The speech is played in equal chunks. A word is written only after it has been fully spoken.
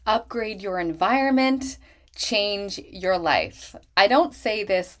Upgrade your environment, change your life. I don't say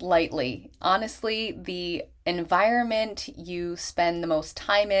this lightly. Honestly, the environment you spend the most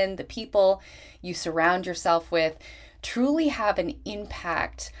time in, the people you surround yourself with, truly have an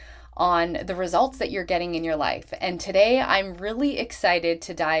impact on the results that you're getting in your life. And today I'm really excited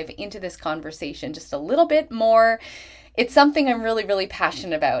to dive into this conversation just a little bit more. It's something I'm really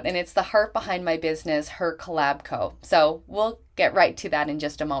passionate about, and it's the heart behind my business, Her Collab Co. So we'll get right to that in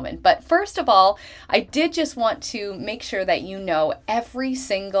just a moment. But first of all, I did just want to make sure that you know every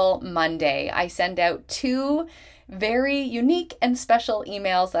single Monday I send out two very unique and special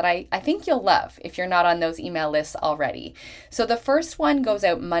emails that I think you'll love if you're not on those email lists already. So the first one goes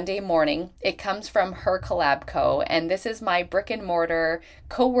out Monday morning. It comes from Her Collab Co. And this is my brick and mortar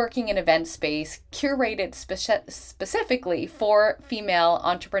co-working and event space curated specifically for female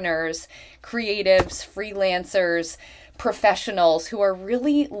entrepreneurs, creatives, freelancers, professionals who are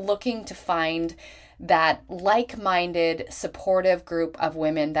really looking to find that like-minded, supportive group of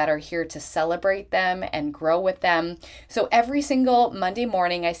women that are here to celebrate them and grow with them. So every single Monday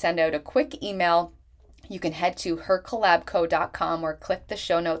morning, I send out a quick email. You can head to hercollabco.com or click the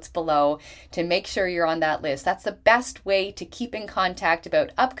show notes below to make sure you're on that list. That's the best way to keep in contact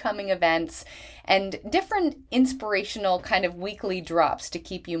about upcoming events and different inspirational kind of weekly drops to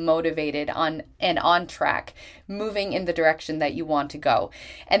keep you motivated on track, moving in the direction that you want to go.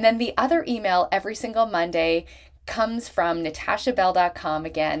 And then the other email every single Monday comes from natashabell.com.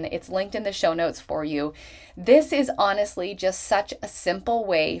 Again, it's linked in the show notes for you. This is honestly just such a simple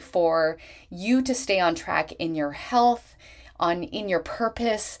way for you to stay on track in your health, in your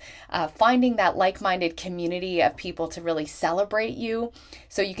purpose, finding that like-minded community of people to really celebrate you.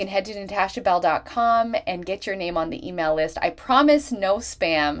 So you can head to natashabell.com and get your name on the email list. I promise no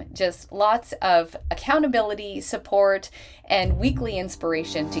spam, just lots of accountability, support, and weekly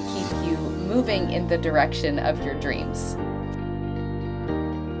inspiration to keep you moving in the direction of your dreams.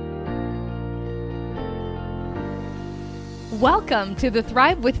 Welcome to the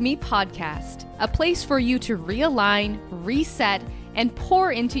Thrive With Me podcast, a place for you to realign, reset, and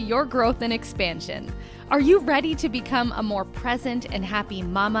pour into your growth and expansion. Are you ready to become a more present and happy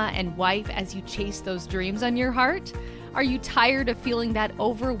mama and wife as you chase those dreams on your heart? Are you tired of feeling that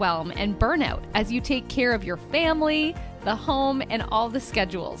overwhelm and burnout as you take care of your family, the home, and all the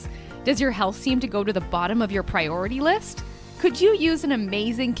schedules? Does your health seem to go to the bottom of your priority list? Could you use an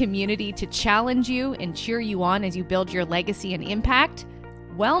amazing community to challenge you and cheer you on as you build your legacy and impact?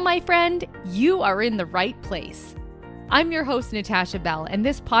 Well, my friend, you are in the right place. I'm your host, Natasha Bell, and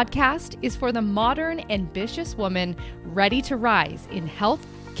this podcast is for the modern, ambitious woman ready to rise in health,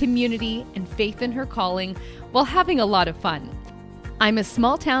 community, and faith in her calling while having a lot of fun. I'm a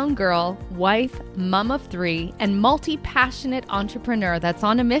small town girl, wife, mom of three, and multi-passionate entrepreneur that's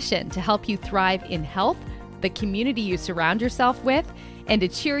on a mission to help you thrive in health, the community you surround yourself with, and to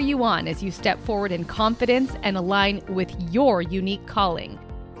cheer you on as you step forward in confidence and align with your unique calling.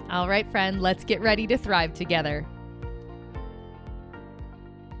 All right, friend, let's get ready to thrive together.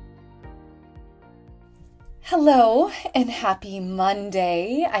 Hello and happy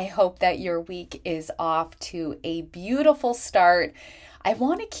Monday. I hope that your week is off to a beautiful start. I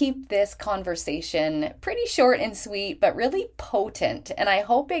want to keep this conversation pretty short and sweet, but really potent. And I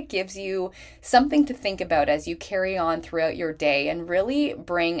hope it gives you something to think about as you carry on throughout your day and really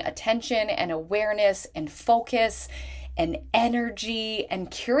bring attention and awareness and focus and energy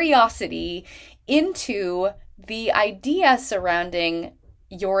and curiosity into the idea surrounding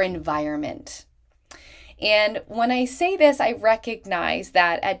your environment. And when I say this, I recognize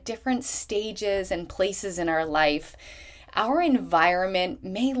that at different stages and places in our life, our environment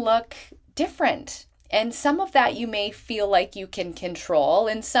may look different. And some of that you may feel like you can control,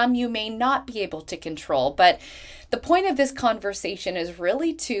 and some you may not be able to control. But the point of this conversation is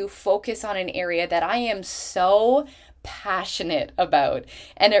really to focus on an area that I am so passionate about.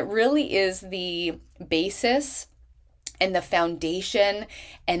 And it really is the basis and the foundation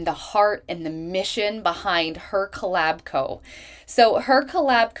and the heart and the mission behind Her Collab Co. So Her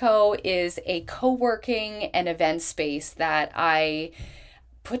Collab Co. is a co-working and event space that I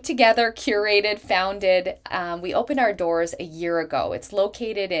put together, curated, founded. We opened our doors a year ago. It's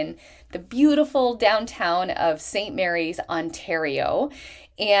located in the beautiful downtown of St. Mary's, Ontario.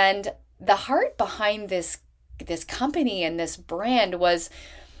 And the heart behind this company and this brand was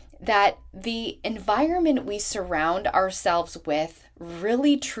that the environment we surround ourselves with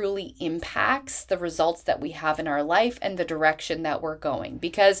really truly impacts the results that we have in our life and the direction that we're going.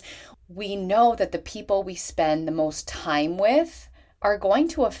 Because we know that the people we spend the most time with are going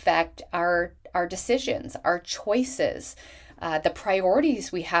to affect our decisions, our choices, the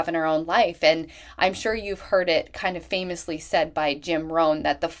priorities we have in our own life. And I'm sure you've heard it kind of famously said by Jim Rohn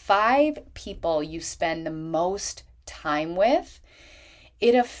that the 5 people you spend the most time with,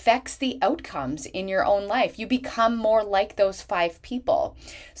 it affects the outcomes in your own life. You become more like those 5 people.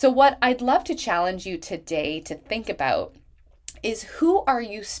 So what I'd love to challenge you today to think about is, who are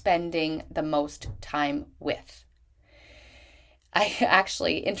you spending the most time with? I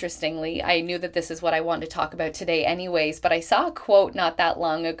actually, interestingly, I knew that this is what I wanted to talk about today anyways, but I saw a quote not that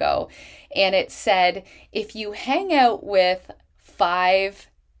long ago, and it said, if you hang out with 5,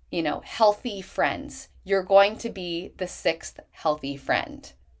 healthy friends, you're going to be the 6th healthy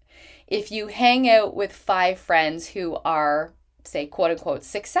friend. If you hang out with 5 friends who are, say, quote unquote,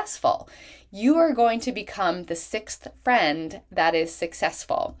 successful, you are going to become the 6th friend that is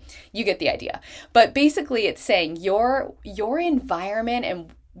successful. You get the idea. But basically it's saying your environment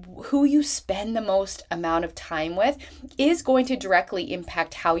and who you spend the most amount of time with is going to directly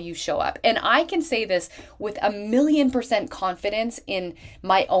impact how you show up. And I can say this with 1,000,000% confidence in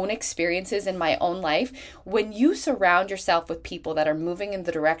my own experiences in my own life. When you surround yourself with people that are moving in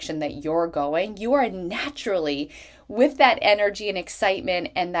the direction that you're going, you are naturally, with that energy and excitement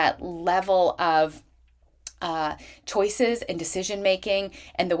and that level of choices and decision making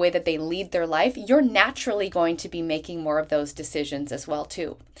and the way that they lead their life, you're naturally going to be making more of those decisions as well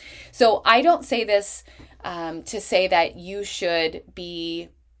too. So I don't say this to say that you should be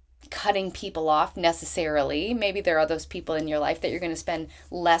cutting people off necessarily. Maybe there are those people in your life that you're going to spend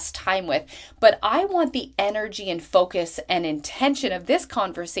less time with. But I want the energy and focus and intention of this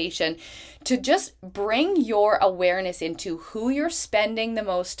conversation to just bring your awareness into who you're spending the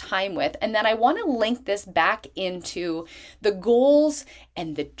most time with. And then I want to link this back into the goals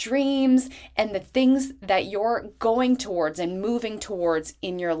and the dreams and the things that you're going towards and moving towards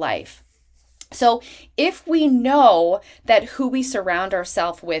in your life. So if we know that who we surround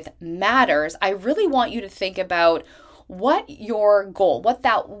ourselves with matters, I really want you to think about what your goal, what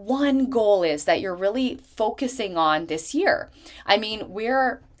that one goal is that you're really focusing on this year. I mean,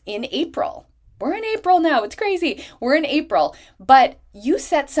 we're in April. We're in April now. It's crazy. We're in April, but you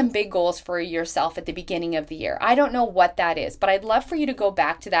set some big goals for yourself at the beginning of the year. I don't know what that is, but I'd love for you to go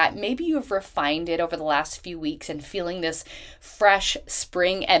back to that. Maybe you've refined it over the last few weeks and feeling this fresh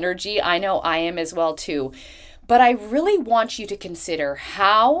spring energy. I know I am as well too. But I really want you to consider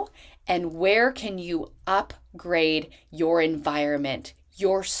how and where can you upgrade your environment,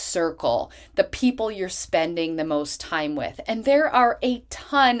 your circle, the people you're spending the most time with. And there are a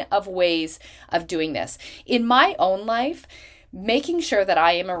ton of ways of doing this. In my own life, making sure that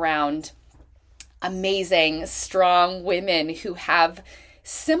I am around amazing, strong women who have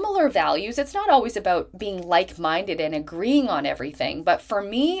similar values. It's not always about being like-minded and agreeing on everything, but for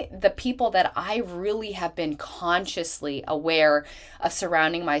me, the people that I really have been consciously aware of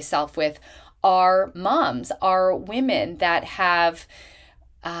surrounding myself with are moms, are women that have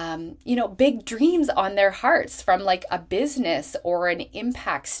big dreams on their hearts from like a business or an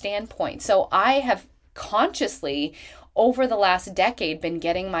impact standpoint. So I have consciously over the last decade been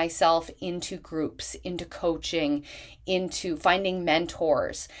getting myself into groups, into coaching, into finding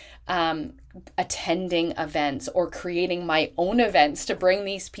mentors, attending events or creating my own events to bring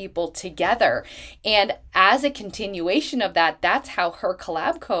these people together. And as a continuation of that, that's how Her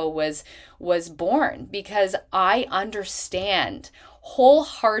Collab Co was born, because I understand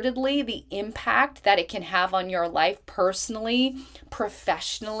wholeheartedly the impact that it can have on your life personally,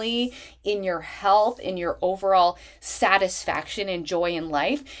 professionally, in your health, in your overall satisfaction and joy in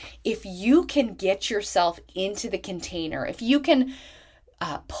life. If you can get yourself into the container, if you can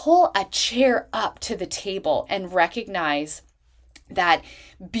pull a chair up to the table and recognize that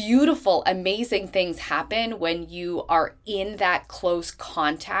beautiful, amazing things happen when you are in that close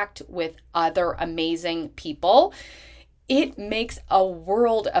contact with other amazing people, it makes a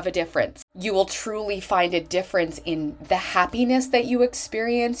world of a difference. You will truly find a difference in the happiness that you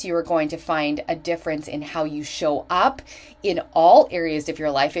experience. You are going to find a difference in how you show up in all areas of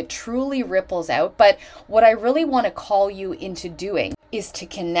your life. It truly ripples out. But what I really want to call you into doing is to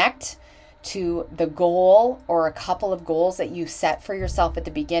connect to the goal or a couple of goals that you set for yourself at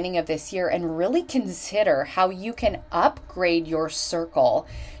the beginning of this year and really consider how you can upgrade your circle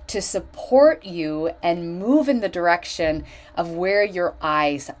to support you and move in the direction of where your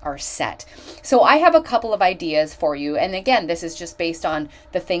eyes are set. So I have a couple of ideas for you. And again, this is just based on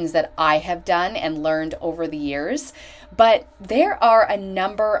the things that I have done and learned over the years. But there are a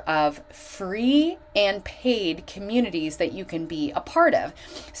number of free and paid communities that you can be a part of.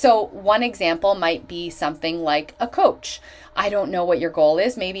 So one example might be something like a coach. I don't know what your goal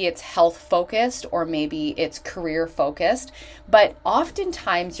is. Maybe it's health focused or maybe it's career focused. But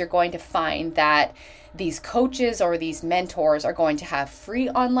oftentimes you're going to find that these coaches or these mentors are going to have free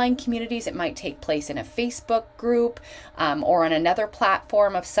online communities. It might take place in a Facebook group or on another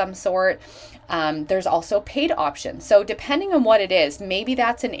platform of some sort. There's also paid options. So depending on what it is, maybe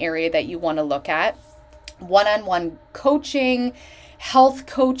that's an area that you want to look at. One-on-one coaching, health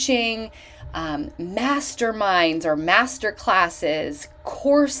coaching, masterminds or master classes,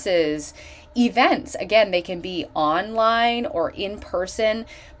 courses, events. Again, they can be online or in person.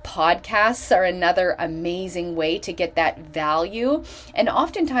 Podcasts are another amazing way to get that value. And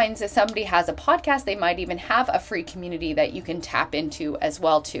oftentimes if somebody has a podcast, they might even have a free community that you can tap into as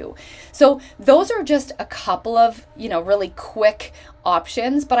well too. So those are just a couple of, really quick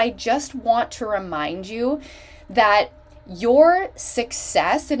options, but I just want to remind you that your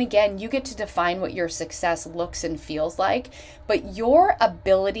success, and again, you get to define what your success looks and feels like, but your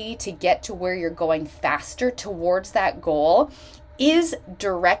ability to get to where you're going faster towards that goal is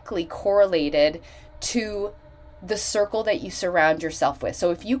directly correlated to the circle that you surround yourself with. So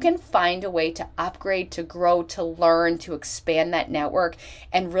if you can find a way to upgrade, to grow, to learn, to expand that network,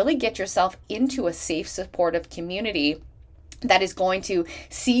 and really get yourself into a safe, supportive community that is going to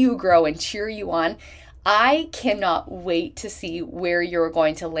see you grow and cheer you on, I cannot wait to see where you're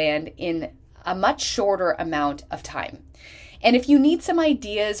going to land in a much shorter amount of time. And if you need some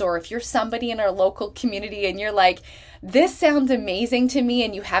ideas, or if you're somebody in our local community and you're like, this sounds amazing to me,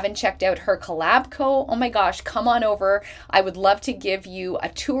 and you haven't checked out Her Collab Co., oh my gosh, come on over. I would love to give you a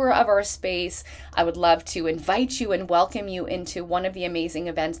tour of our space. I would love to invite you and welcome you into one of the amazing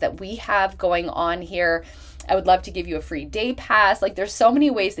events that we have going on here. I would love to give you a free day pass. Like, there's so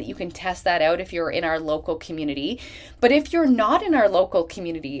many ways that you can test that out if you're in our local community. But if you're not in our local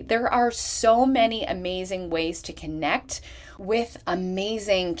community, there are so many amazing ways to connect with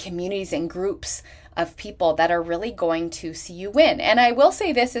amazing communities and groups of people that are really going to see you win. And I will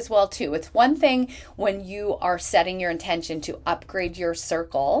say this as well too. It's one thing when you are setting your intention to upgrade your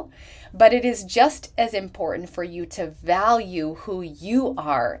circle, but it is just as important for you to value who you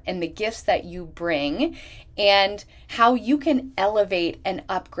are and the gifts that you bring and how you can elevate and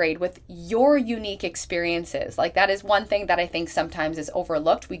upgrade with your unique experiences. Like, that is one thing that I think sometimes is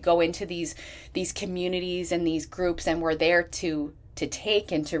overlooked. We go into these communities and these groups and we're there to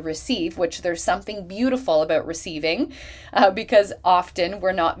take and to receive, which there's something beautiful about receiving because often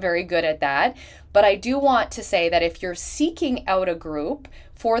we're not very good at that. But I do want to say that if you're seeking out a group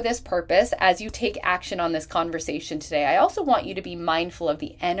for this purpose, as you take action on this conversation today, I also want you to be mindful of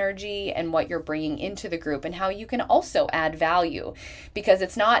the energy and what you're bringing into the group and how you can also add value, because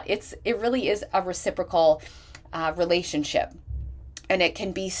it really is a reciprocal relationship. And it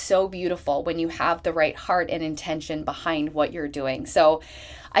can be so beautiful when you have the right heart and intention behind what you're doing. So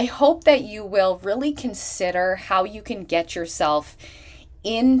I hope that you will really consider how you can get yourself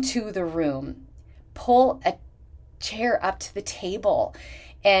into the room, pull a chair up to the table.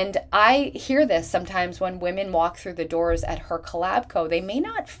 And I hear this sometimes when women walk through the doors at Her Collab Co. They may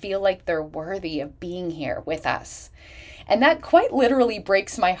not feel like they're worthy of being here with us. And that quite literally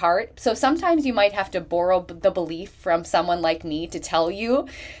breaks my heart. So sometimes you might have to borrow the belief from someone like me to tell you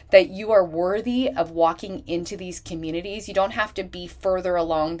that you are worthy of walking into these communities. You don't have to be further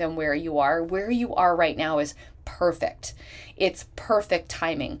along than where you are. Where you are right now is perfect. It's perfect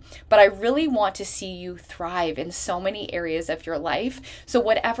timing. But I really want to see you thrive in so many areas of your life. So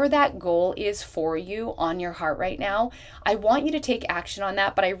whatever that goal is for you on your heart right now, I want you to take action on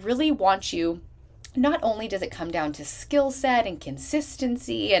that. But I really want you, not only does it come down to skill set and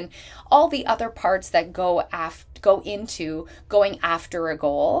consistency and all the other parts that go into going after a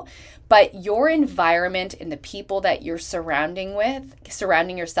goal, but your environment and the people that you're surrounding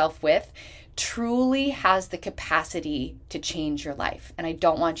yourself with truly has the capacity to change your life. And I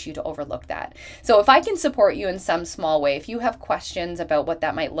don't want you to overlook that. So if I can support you in some small way, if you have questions about what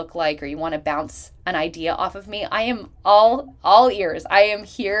that might look like, or you want to bounce an idea off of me, I am all ears. I am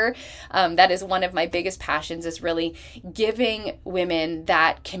here. That is one of my biggest passions, is really giving women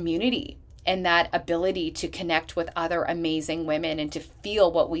that community and that ability to connect with other amazing women and to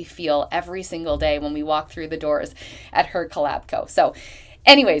feel what we feel every single day when we walk through the doors at Her Collab Co. So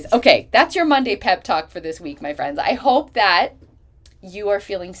anyways, okay, that's your Monday pep talk for this week, my friends. I hope that you are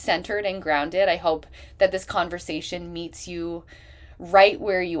feeling centered and grounded. I hope that this conversation meets you right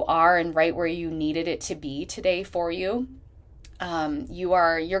where you are and right where you needed it to be today for you.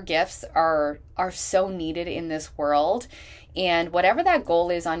 Your gifts are so needed in this world. And whatever that goal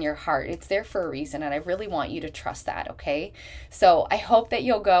is on your heart, it's there for a reason. And I really want you to trust that, okay? So I hope that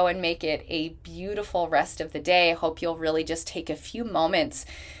you'll go and make it a beautiful rest of the day. I hope you'll really just take a few moments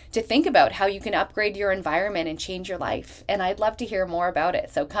to think about how you can upgrade your environment and change your life. And I'd love to hear more about it.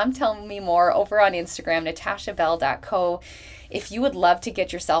 So come tell me more over on Instagram, natashabell.co. If you would love to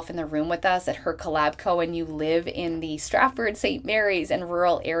get yourself in the room with us at Her Collab Co. and you live in the Stratford, St. Mary's, and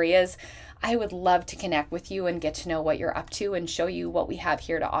rural areas, I would love to connect with you and get to know what you're up to and show you what we have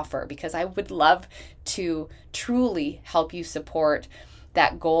here to offer, because I would love to truly help you support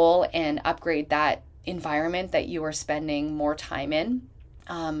that goal and upgrade that environment that you are spending more time in.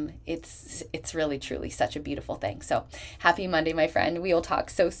 It's really, truly such a beautiful thing. So happy Monday, my friend. We will talk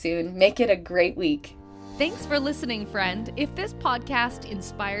so soon. Make it a great week. Thanks for listening, friend. If this podcast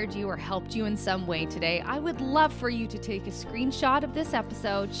inspired you or helped you in some way today, I would love for you to take a screenshot of this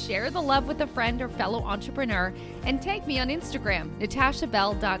episode, share the love with a friend or fellow entrepreneur, and tag me on Instagram,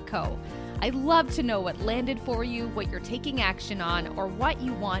 natashabell.co. I'd love to know what landed for you, what you're taking action on, or what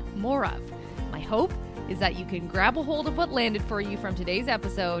you want more of. My hope is that you can grab a hold of what landed for you from today's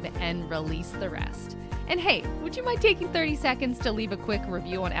episode and release the rest. And hey, would you mind taking 30 seconds to leave a quick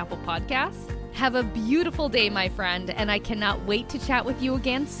review on Apple Podcasts? Have a beautiful day, my friend, and I cannot wait to chat with you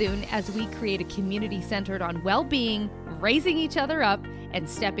again soon as we create a community centered on well-being, raising each other up, and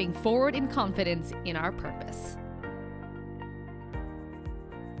stepping forward in confidence in our purpose.